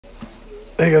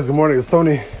Hey guys, good morning. It's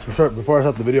Tony. Before I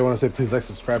start the video, I want to say please like,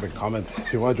 subscribe, and comment.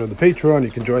 If you want to join the Patreon, you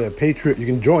can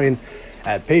join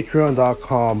at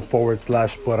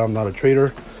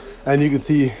patreon.com/but-I'm-not-a-trader, and you can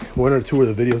see one or two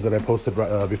of the videos that I posted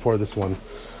before this one,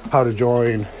 how to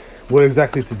join, what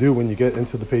exactly to do when you get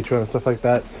into the Patreon and stuff like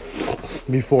that.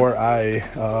 Before I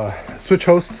switch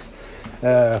hosts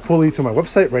fully to my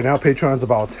website. Right now Patreon's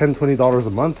about $10-20 a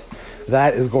month.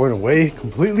 That is going away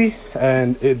completely,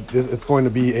 and it's going to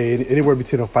be anywhere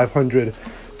between a $500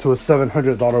 to a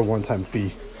 $700 one-time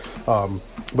fee. But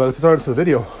let's start into the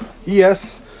video.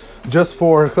 ES, just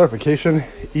for clarification,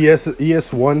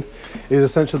 ES1 is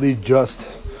essentially just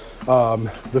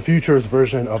the futures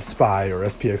version of SPY or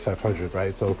SPX 500,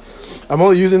 right? So I'm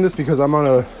only using this because I'm on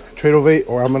a Tradovate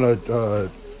or I'm on a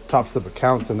TopStep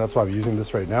account, and that's why I'm using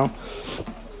this right now.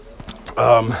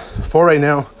 For right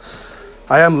now,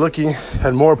 I am looking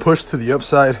at more push to the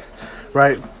upside,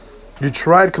 right? You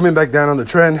tried coming back down on the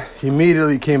trend,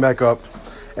 immediately came back up.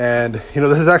 And, you know,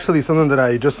 this is actually something that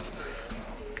I just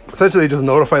essentially just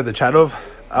notified the chat of.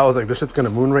 I was like, this shit's gonna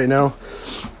moon right now.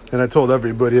 And I told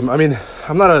everybody, I mean,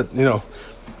 I'm not a, you know,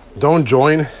 don't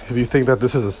join if you think that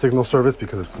this is a signal service,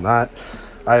 because it's not.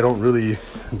 I don't really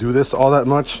do this all that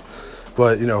much.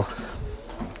 But, you know,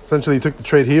 essentially took the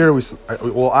trade here.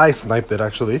 I sniped it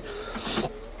actually.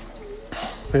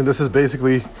 And this is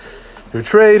basically your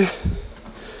trade.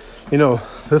 You know,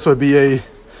 this would be a,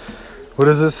 what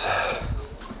is this?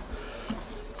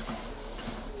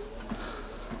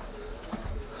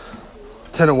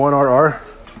 $10-1 RR,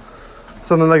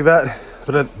 something like that.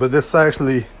 But this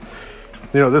actually,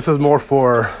 you know, this is more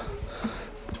for,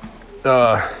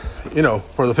 you know,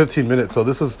 for the 15 minutes. So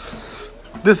this is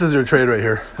your trade right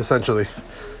here, essentially,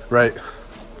 right?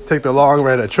 Take the long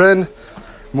right at trend.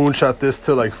 Moonshot this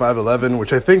to like 511,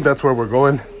 which I think that's where we're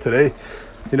going today.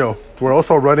 You know, we're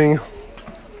also running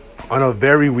on a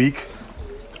very weak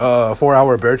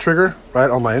 4-hour bear trigger, right,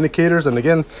 on my indicators. And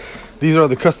again, these are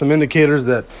the custom indicators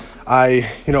that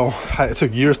it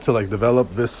took years to like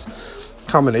develop this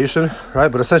combination, right?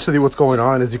 But essentially what's going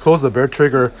on is you close the bear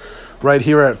trigger right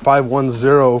here at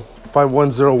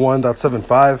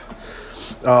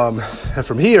 5101.75, and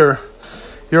from here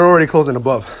you're already closing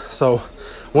above. So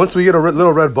once we get a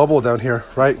little red bubble down here,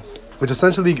 right, which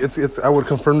essentially it's I would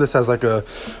confirm this as like a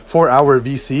 4-hour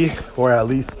VC, or at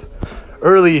least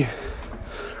early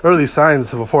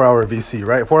signs of a 4-hour VC,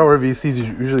 right? 4-hour VCs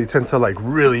usually tend to like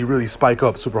really spike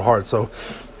up super hard. So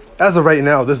as of right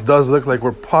now, this does look like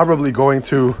we're probably going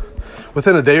to,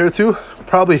 within a day or two,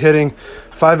 probably hitting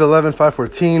 511,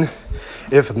 514.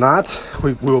 If not,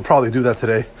 we will probably do that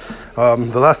today.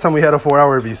 The last time we had a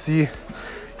 4-hour VC,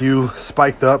 you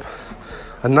spiked up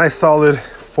a nice solid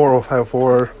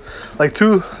 405, like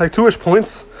two-ish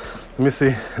points. Let me see.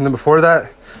 And then before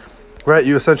that, right,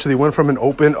 you essentially went from an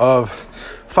open of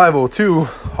 502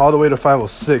 all the way to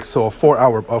 506. So a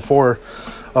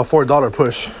 $4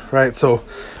 push, right? So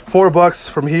 $4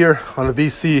 from here on a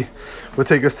VC would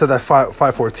take us to that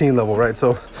 514 level, right?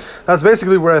 So that's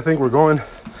basically where I think we're going.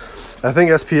 I think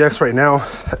SPX right now,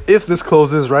 if this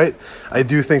closes right, I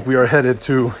do think we are headed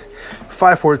to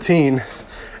 514.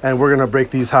 And we're gonna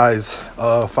break these highs,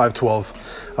 512.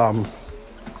 And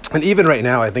even right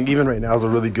now, I think even right now is a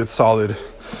really good solid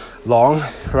long,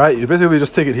 right? You basically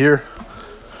just take it here,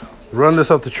 run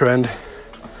this up to trend,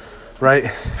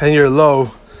 right? And your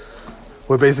low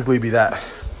would basically be that.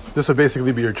 This would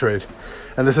basically be your trade.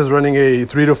 And this is running a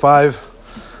 3 to 5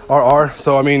 RR.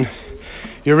 So, I mean,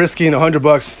 you're risking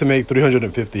 $100 to make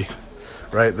 350,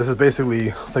 right? This is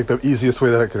basically like the easiest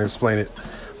way that I can explain it.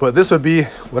 But this would be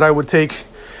what I would take.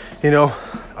 You know,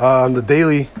 on the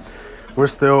daily, we're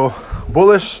still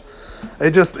bullish. It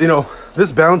just, you know,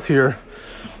 this bounce here,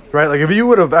 right? Like if you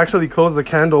would have actually closed the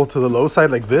candle to the low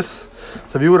side like this,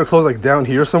 so if you would have closed like down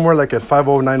here somewhere, like at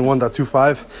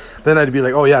 5091.25, then I'd be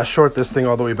like, oh yeah, short this thing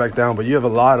all the way back down. But you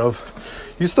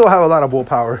still have a lot of bull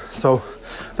power. So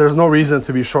there's no reason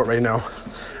to be short right now.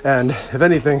 And if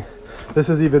anything, this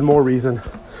is even more reason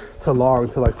to long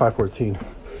to like 514.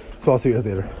 So I'll see you guys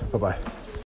later. Bye-bye.